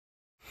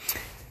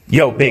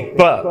Yo, Big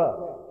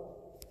Buck,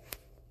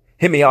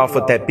 hit me off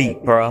with that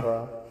beat,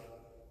 bro.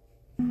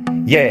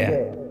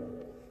 Yeah.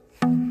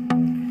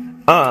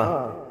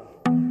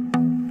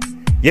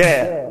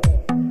 Yeah.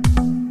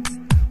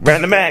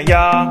 Random man,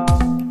 y'all.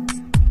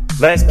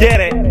 Let's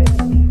get it.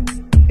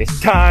 It's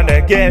time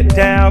to get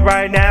down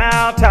right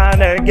now. Time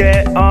to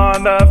get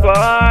on the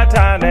floor.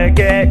 Time to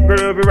get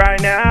groovy right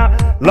now,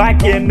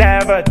 like you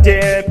never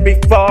did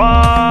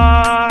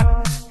before.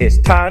 It's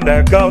time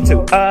to go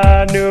to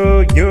a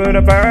new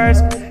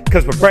universe,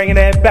 'cause we're bringing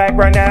it back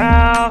right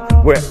now.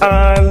 We're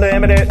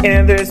unlimited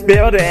in this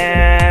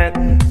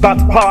building, about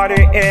to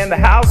party in the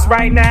house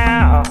right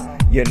now.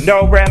 You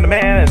know Random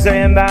Man is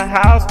in the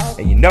house,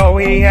 and you know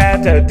he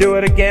had to do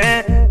it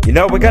again. You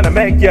know we're gonna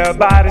make your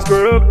bodies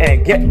groove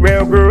and get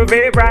real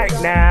groovy right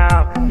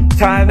now.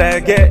 Time to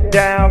get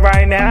down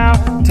right now.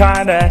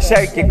 Time to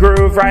shake your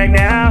groove right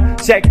now.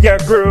 Shake your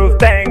groove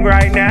thing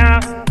right now.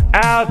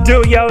 I'll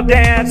do your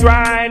dance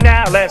right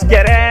now. Let's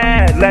get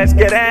it, let's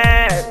get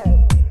it.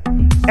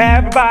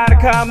 Everybody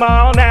come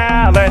on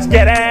now. Let's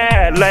get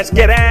it, let's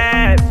get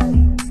it.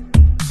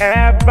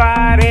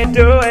 Everybody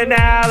do it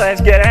now.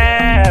 Let's get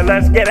it,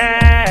 let's get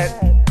it.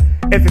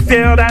 If you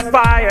feel that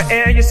fire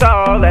in your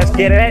soul, let's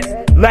get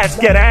it, let's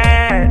get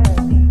it.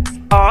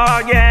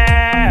 Oh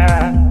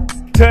yeah,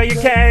 till you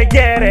can't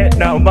get it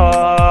no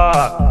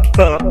more.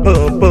 Boom,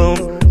 boom, boom,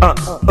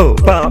 ooh,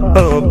 boom,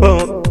 boom,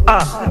 boom.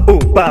 Ooh,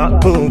 ba,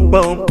 boom,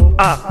 boom,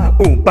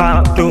 ooh,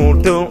 ba,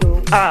 doom, doom,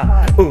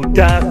 ooh,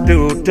 da,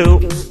 do, do,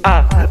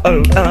 oh,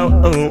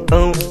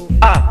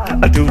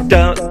 do,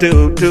 da,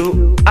 do,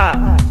 do,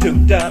 do,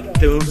 da,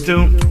 do,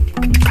 do.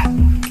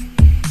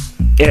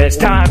 It's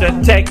time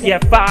to take your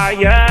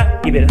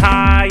fire even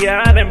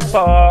higher than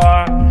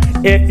before.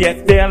 If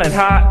you're feeling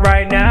hot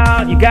right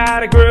now, you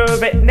gotta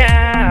groove it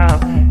now.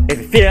 If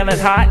you're feeling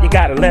hot, you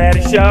gotta let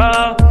it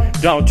show.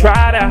 Don't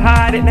try to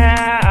hide it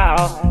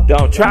now.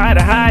 Don't try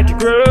to hide your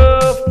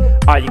groove.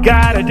 All you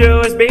gotta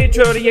do is be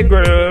true to your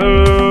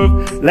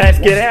groove. Let's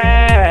get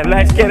it,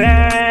 let's get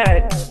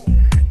it.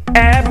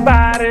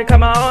 Everybody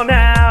come on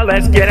now.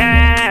 Let's get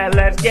it,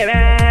 let's get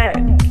it.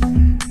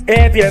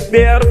 If you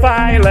feel the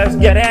fire, let's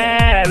get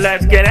it,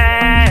 let's get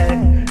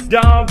it.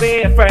 Don't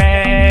be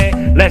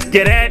afraid. Let's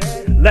get it,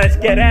 let's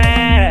get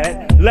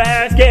it.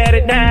 Let's get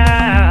it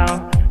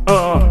now.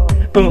 Ooh,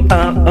 ooh,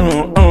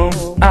 ooh, ooh.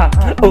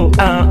 Ooh, ooh,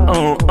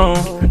 ooh, ooh,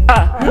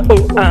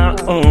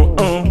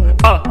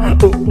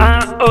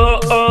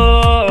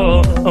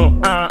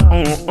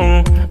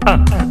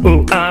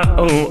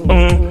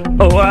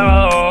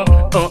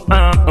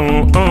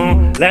 ooh,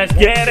 ooh, let's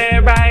get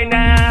it right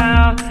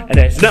now, and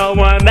there's no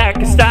one that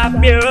can stop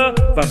you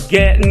from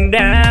getting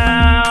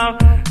down.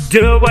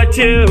 Do what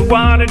you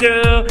wanna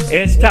do.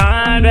 It's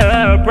time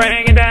to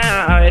bring it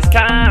down. It's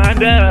time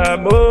to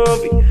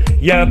move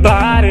your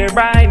body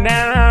right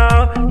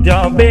now.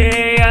 Don't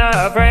be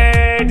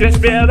afraid, just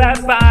feel that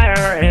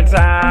fire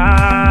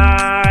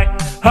inside.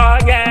 Oh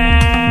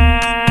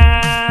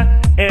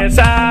yeah,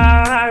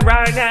 inside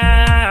right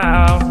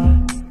now.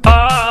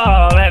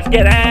 Oh, let's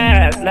get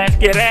it, let's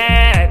get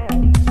it.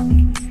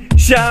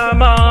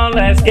 Come on,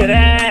 let's get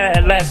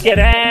it, let's get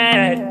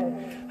it.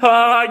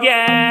 Oh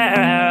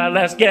yeah,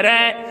 let's get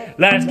it,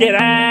 let's get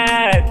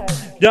it.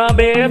 Don't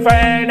be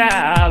afraid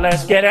now,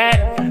 let's get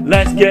it,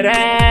 let's get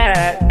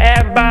it.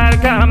 Everybody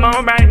come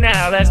on right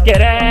now, let's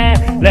get it,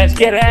 let's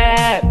get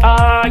it.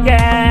 Oh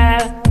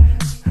yeah,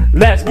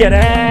 let's get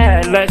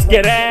it, let's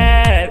get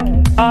it.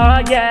 Oh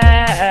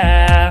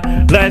yeah,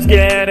 let's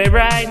get it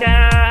right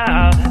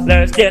now.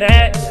 Let's get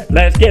it,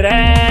 let's get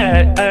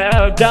it.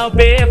 Oh, don't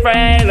be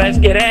afraid, let's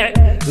get it,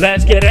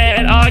 let's get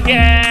it. Oh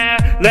yeah,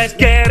 let's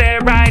get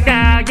it right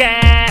now,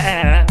 yeah.